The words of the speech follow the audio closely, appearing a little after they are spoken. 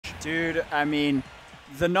Dude, I mean,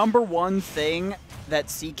 the #1 thing that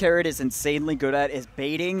Ccarrot is insanely good at is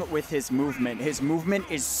baiting with his movement. His movement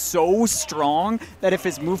is so strong that if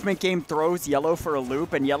his movement game throws Yellow for a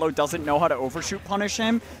loop and Yellow doesn't know how to overshoot punish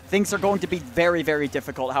him, things are going to be very, very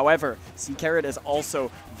difficult. However, Ccarrot is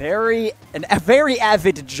also a very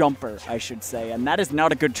avid jumper, I should say, and that is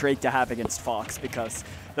not a good trait to have against Fox because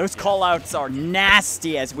those callouts are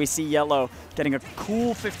nasty as we see Yellow getting a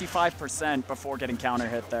cool 55% before getting counter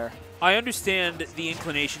hit there. I understand the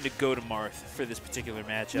inclination to go to Marth for this particular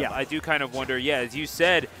matchup. Yeah. I do kind of wonder, yeah, as you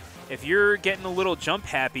said, if you're getting a little jump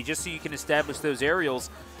happy just so you can establish those aerials,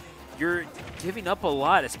 you're giving up a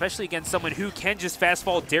lot, especially against someone who can just fast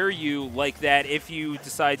fall dare you like that if you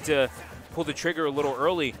decide to pull the trigger a little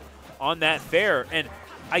early on that fair. And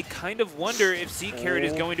I kind of wonder if Ccarrot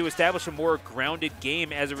is going to establish a more grounded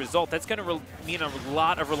game as a result. That's going to mean a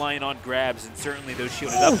lot of relying on grabs and certainly those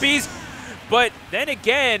shielded up Bs. But then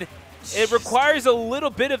again, it requires a little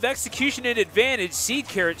bit of execution and advantage.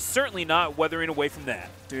 Ccarrot certainly not weathering away from that.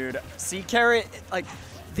 Dude, Ccarrot, like,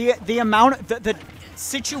 the amount, the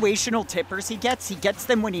situational tippers he gets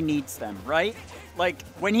them when he needs them, right? Like,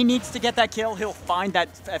 when he needs to get that kill, he'll find that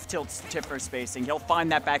F-tilt tipper spacing. He'll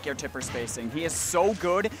find that back air tipper spacing. He is so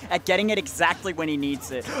good at getting it exactly when he needs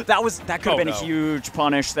it. That could have been a huge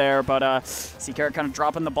punish there, but Ccarrot kind of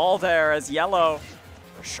dropping the ball there as Yellow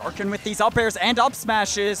sharking with these up airs and up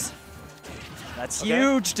smashes. That's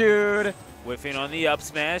huge, dude. Whiffing on the up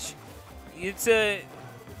smash. It's a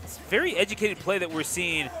very educated play that we're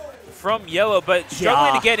seeing from Yellow, but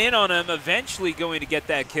struggling to get in on him, eventually going to get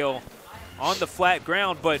that kill on the flat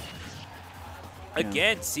ground. But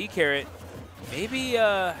again, Ccarrot maybe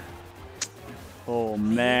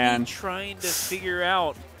maybe trying to figure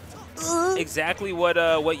out exactly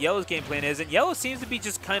what Yellow's game plan is. And Yellow seems to be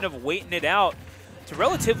just kind of waiting it out to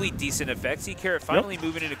relatively decent effect. Ccarrot finally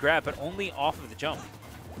moving into grab, but only off of the jump.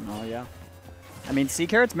 Oh, yeah. I mean,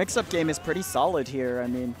 Ccarrot's mix-up game is pretty solid here. I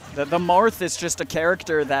mean, the Marth is just a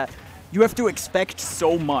character that you have to expect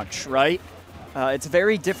so much, right? It's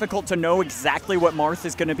very difficult to know exactly what Marth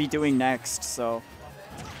is going to be doing next, so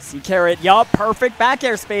Ccarrot, yup, perfect back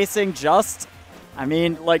air spacing, I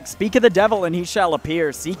mean, like, speak of the devil and he shall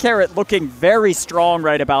appear. Ccarrot looking very strong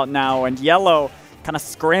right about now, and Yellow kind of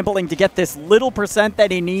scrambling to get this little percent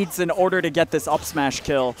that he needs in order to get this up smash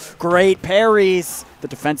kill. Great parries. The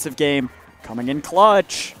defensive game coming in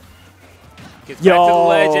clutch. Gets back to the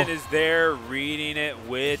ledge and is there reading it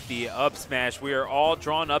with the up smash. We are all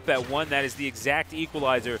drawn up at 1. That is the exact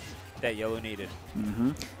equalizer that Yellow needed.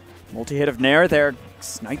 Multi-hit of Nair there,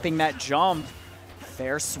 sniping that jump.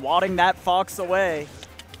 Fair swatting that Fox away.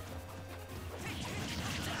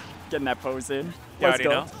 Getting that pose in. Let's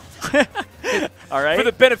go. All right. For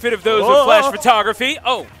the benefit of those with flash photography.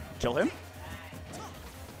 Oh. Kill him.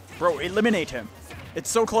 Bro, eliminate him. It's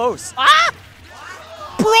so close. Ah!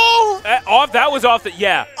 Bro! That was off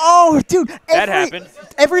the, Oh, dude. That happened.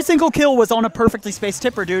 Every single kill was on a perfectly spaced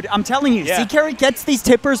tipper, dude. I'm telling you, Ccarrot gets these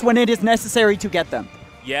tippers when it is necessary to get them.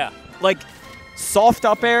 Yeah. Like, soft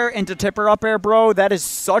up air into tipper up air, bro, that is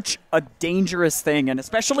such a dangerous thing. And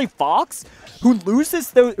especially Fox, who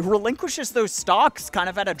relinquishes those stocks kind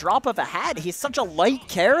of at a drop of a hat. He's such a light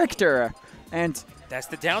character. And that's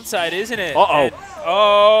the downside, isn't it?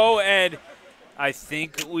 Uh-oh. And I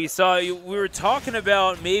think we were talking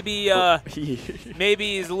about maybe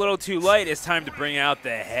he's a little too light. It's time to bring out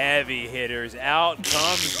the heavy hitters. Out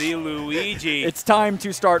comes the Luigi. It's time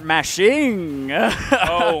to start mashing.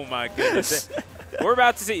 Oh my goodness. We're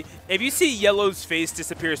about to see. If you see Yellow's face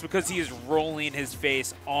disappear, it's because he is rolling his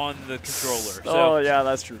face on the controller. Oh yeah,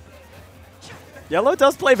 that's true. Yellow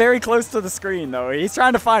does play very close to the screen though. He's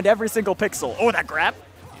trying to find every single pixel. Oh, that grab.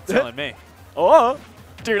 You're telling me. Oh.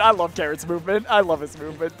 Dude, I love Carrot's movement. I love his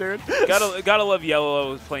movement, dude. Gotta love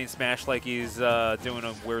Yellow playing Smash like he's doing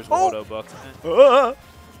a Where's Waldo book.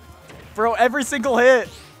 Bro, every single hit.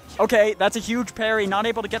 Okay, that's a huge parry. Not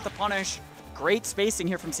able to get the punish. Great spacing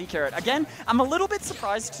here from Ccarrot. Again, I'm a little bit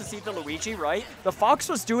surprised to see the Luigi, right? The Fox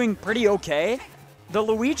was doing pretty okay. The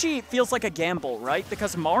Luigi feels like a gamble, right?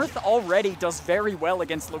 Because Marth already does very well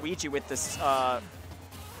against Luigi with this,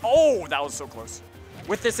 oh, that was so close.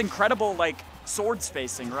 With this incredible, like, sword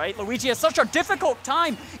spacing, right? Luigi has such a difficult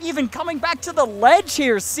time even coming back to the ledge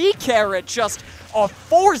here. Ccarrot just a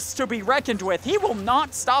force to be reckoned with. He will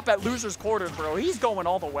not stop at loser's quarters, bro. He's going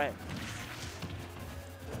all the way.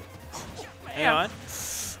 Hang on.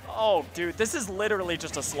 Oh, dude, this is literally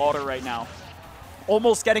just a slaughter right now.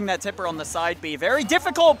 Almost getting that tipper on the side B. Very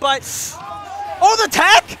difficult, but... Oh, the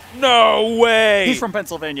tech! No way! He's from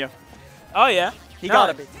Pennsylvania. Oh, yeah. He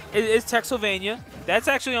gotta be. It's Texylvania. That's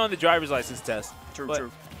actually on the driver's license test.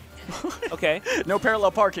 True. Okay. No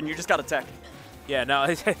parallel parking, you just got to tech. Yeah,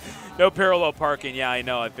 no, no parallel parking. Yeah, I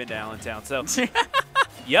know. I've been to Allentown. So,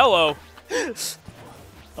 Yellow.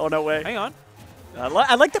 Oh, no way. Hang on.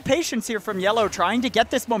 I like the patience here from Yellow, trying to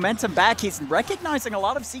get this momentum back. He's recognizing a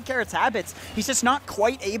lot of Ccarrot's habits. He's just not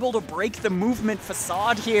quite able to break the movement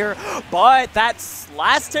facade here. But that's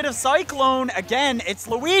last hit of Cyclone. Again, it's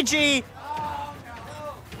Luigi.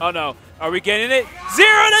 Oh, no. Are we getting it? 0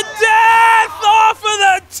 to death off of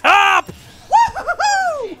the top.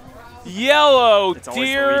 Woo-hoo-hoo! Yellow,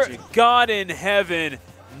 dear Luigi. God in heaven,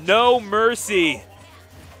 no mercy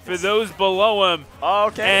for those below him.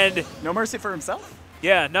 Okay. And no mercy for himself?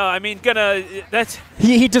 yeah, no, I mean, that's...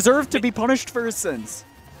 He deserved to be punished for his sins.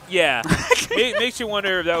 Yeah. Makes you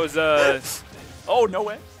wonder if that was Oh, no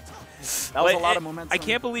way. That was a lot of momentum. I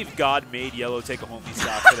can't believe God made Yellow take a homie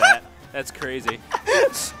stop for that. That's crazy.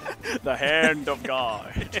 The hand of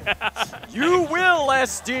God. You will,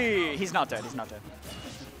 SD. He's not dead. He's not dead.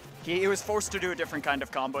 He was forced to do a different kind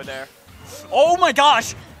of combo there. Oh my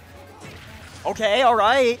gosh. Okay, all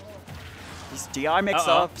right. These DI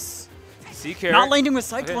mix-ups. Ccarrot. Not landing with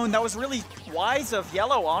Cyclone. Okay. That was really wise of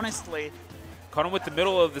Yellow, honestly. Caught him with the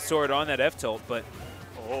middle of the sword on that F tilt, but...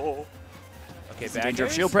 Oh. Okay, It's back danger of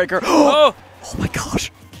airs. shield breaker. Oh! Oh my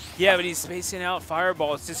gosh. Yeah, but he's spacing out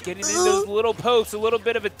fireballs, just getting in those little pokes. A little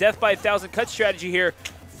bit of a death by 1,000 cut strategy here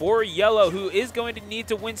for Yellow, who is going to need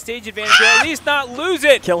to win stage advantage, or at least not lose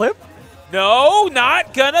it. Kill him? No,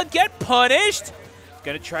 not gonna get punished.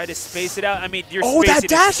 Gonna try to space it out. I mean, your spacing that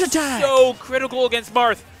dash is attack! so critical against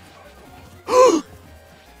Marth.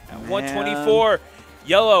 At 124,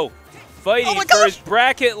 Yellow fighting for his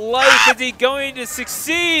bracket life. Is he going to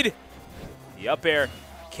succeed? The up air,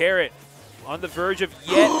 Ccarrot on the verge of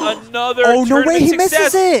yet another Oh, no way, he success.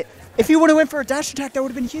 misses it. If he would have went for a dash attack, that would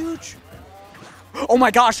have been huge. Oh my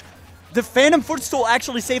gosh. The Phantom Footstool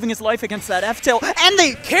actually saving his life against that F tilt. And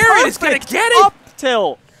the Ccarrot is gonna get it. Up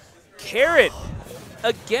tilt. Ccarrot,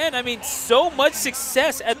 again, I mean, so much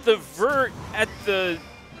success at the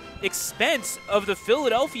expense of the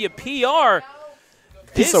Philadelphia PR.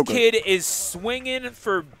 This kid is swinging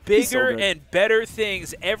for bigger and better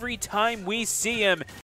things every time we see him.